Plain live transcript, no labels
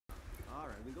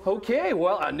Okay,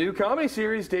 well, a new comedy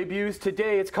series debuts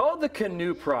today. It's called The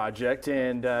Canoe Project,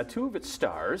 and two of its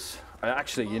stars.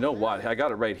 Actually, you know what? I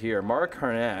got it right here. Mark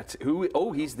Harnett,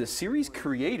 he's the series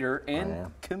creator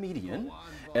and comedian.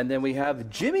 And then we have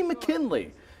Jimmy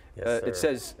MacKinley. Yes, it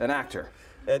says an actor.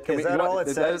 Is that all it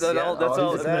says?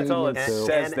 That's all it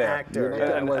says there.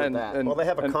 Actor. Well, they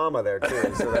have a comma there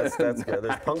too, so that's good.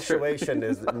 There's punctuation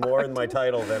is more in my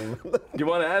title than. Do you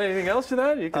want to add anything else to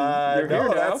that? You can. You're here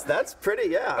now. That's pretty.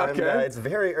 Yeah. Okay. It's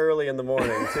very early in the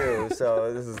morning too,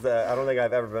 so this is. I don't think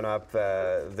I've ever been up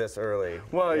this early.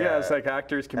 Well, yeah, it's like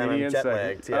actors, comedians. And I'm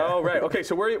jet-lagged, yeah. Oh, right. Okay,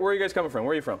 so where are you guys coming from?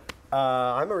 Where are you from?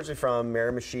 I'm originally from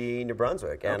Miramichi, New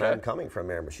Brunswick, and I'm coming from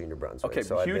Miramichi, New Brunswick. Okay,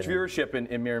 so huge viewership in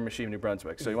Miramichi, New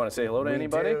Brunswick. So you want to say hello to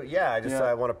anybody? Yeah,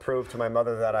 I want to prove to my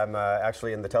mother that I'm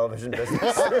actually in the television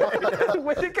business.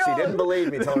 Where'd you go? She didn't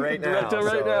believe me till right now.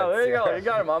 There you go. You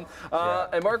got it, Mom.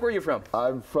 And Mark, where are you from?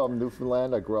 I'm from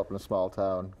Newfoundland. I grew up in a small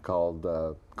town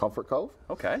called Comfort Cove.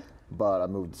 Okay. But I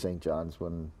moved to St. John's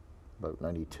when about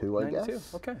 92, I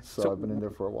guess. Okay. So I've been in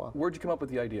there for a while. Where'd you come up with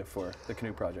the idea for the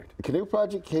Canoe Project? The Canoe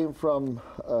Project came from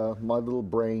my little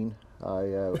brain.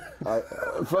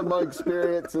 From my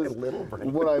experiences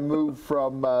when I moved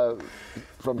from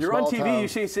You're on TV.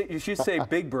 You should say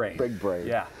big brain. Big brain.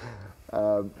 Yeah.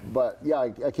 But yeah,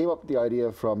 I came up with the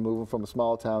idea from moving from a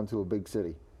small town to a big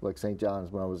city like St.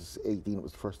 John's. When I was 18, it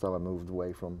was the first time I moved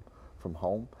away from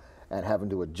home, and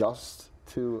having to adjust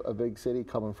to a big city,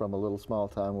 coming from a little small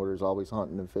town where there's always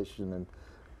hunting and fishing and,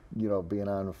 you know, being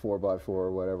on a 4x4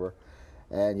 or whatever,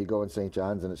 and you go in St.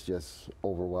 John's and it's just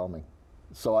overwhelming.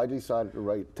 So I decided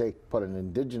to put an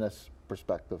indigenous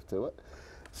perspective to it.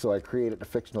 So I created the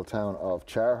fictional town of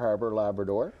Char Harbor,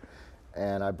 Labrador,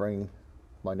 and I bring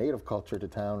my native culture to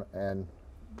town, and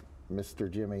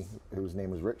Mr. Jimmy, whose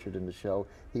name was Richard in the show,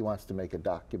 he wants to make a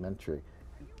documentary.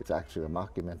 It's actually a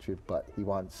mockumentary, but he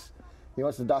wants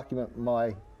to document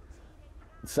my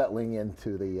settling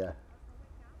into the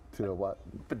what.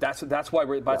 But that's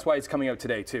why it's coming out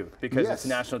today too, because it's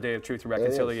National Day of Truth and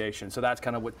Reconciliation. So that's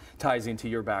kind of what ties into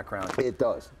your background. It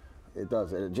does. It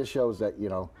does. It just shows that, you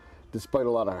know, despite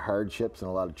a lot of hardships and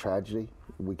a lot of tragedy,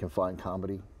 we can find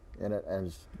comedy in it.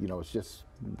 And you know, it's just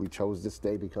we chose this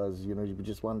day because, you know, we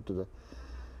just wanted to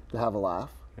have a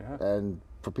laugh and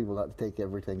for people not to take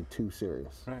everything too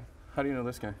serious. Right. How do you know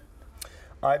this guy?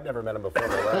 I've never met him before in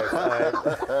my life.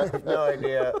 I have no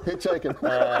idea.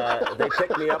 Hitchhiking. They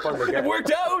picked me up on the. It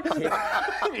worked out.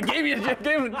 You gave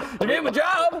him a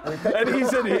job, and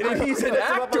he's an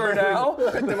actor now.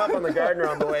 Picked him up on the Gardner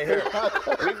on the way here.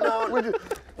 We've known.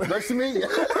 Nice to meet you.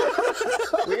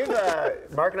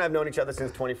 Mark and I have known each other since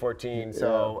 2014.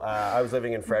 So I was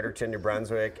living in Fredericton, New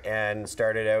Brunswick, and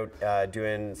started out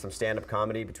doing some stand-up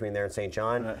comedy between there and St.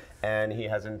 John. And he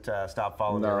hasn't stopped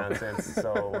following me around since.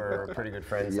 So we're pretty good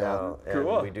friends now. And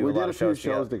cool. We did a few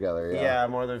shows together. Yeah,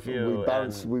 more than a few.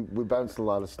 We bounced a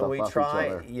lot of stuff off each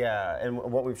other. Yeah, and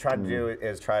what we've tried to do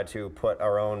is try to put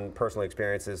our own personal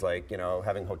experiences, like, you know,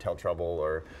 having hotel trouble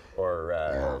or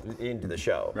into the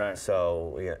show. Right.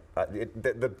 So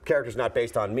the character's not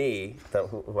based on me,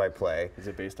 who I play. Is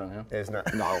it based on him? It's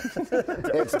not. No.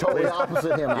 It's totally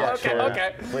opposite him.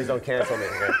 Okay. Please don't cancel me.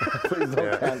 Please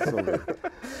don't cancel me.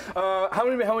 How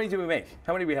many do we make?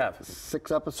 How many do we have?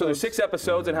 6 episodes. So there's 6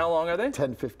 episodes, and how long are they?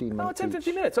 10, 15 minutes. Oh, 10,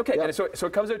 15 minutes. Okay. And so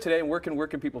it comes out today, and where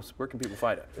can people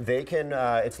find it? They can.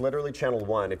 It's literally channel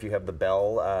 1 if you have the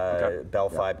Bell Bell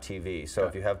 5 TV. So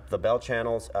if you have the Bell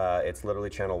channels, it's literally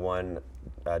channel 1.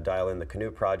 Dial in the Canoe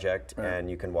Project, and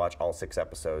you can watch all 6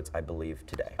 episodes, I believe,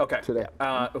 today. Okay. Today.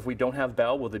 If we don't have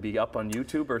Bell, will they be up on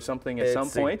YouTube or something at some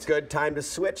point? It's a good time to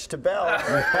switch to Bell.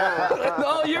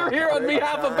 Oh, you're here on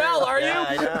behalf of Bell, are you? Yeah,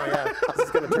 I know, yeah. This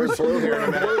is going to turn blue here in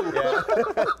a minute.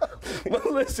 Yeah.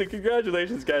 Well, listen,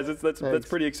 congratulations, guys. That's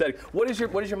pretty exciting. What is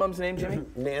your mom's name, Jimmy?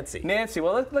 Nancy. Nancy.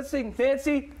 Well, let's sing.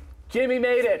 Nancy. Jimmy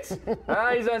made it.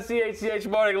 He's on CHCH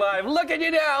Morning Live. Look at you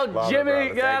now, Jimmy.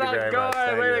 Got it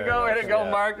going. Way to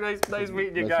go, Mark. Nice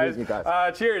meeting you guys.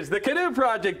 Cheers. The Canoe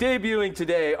Project debuting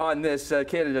today on this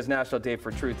Canada's National Day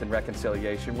for Truth and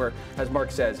Reconciliation, where, as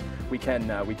Mark says, we can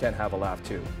have a laugh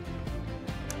too.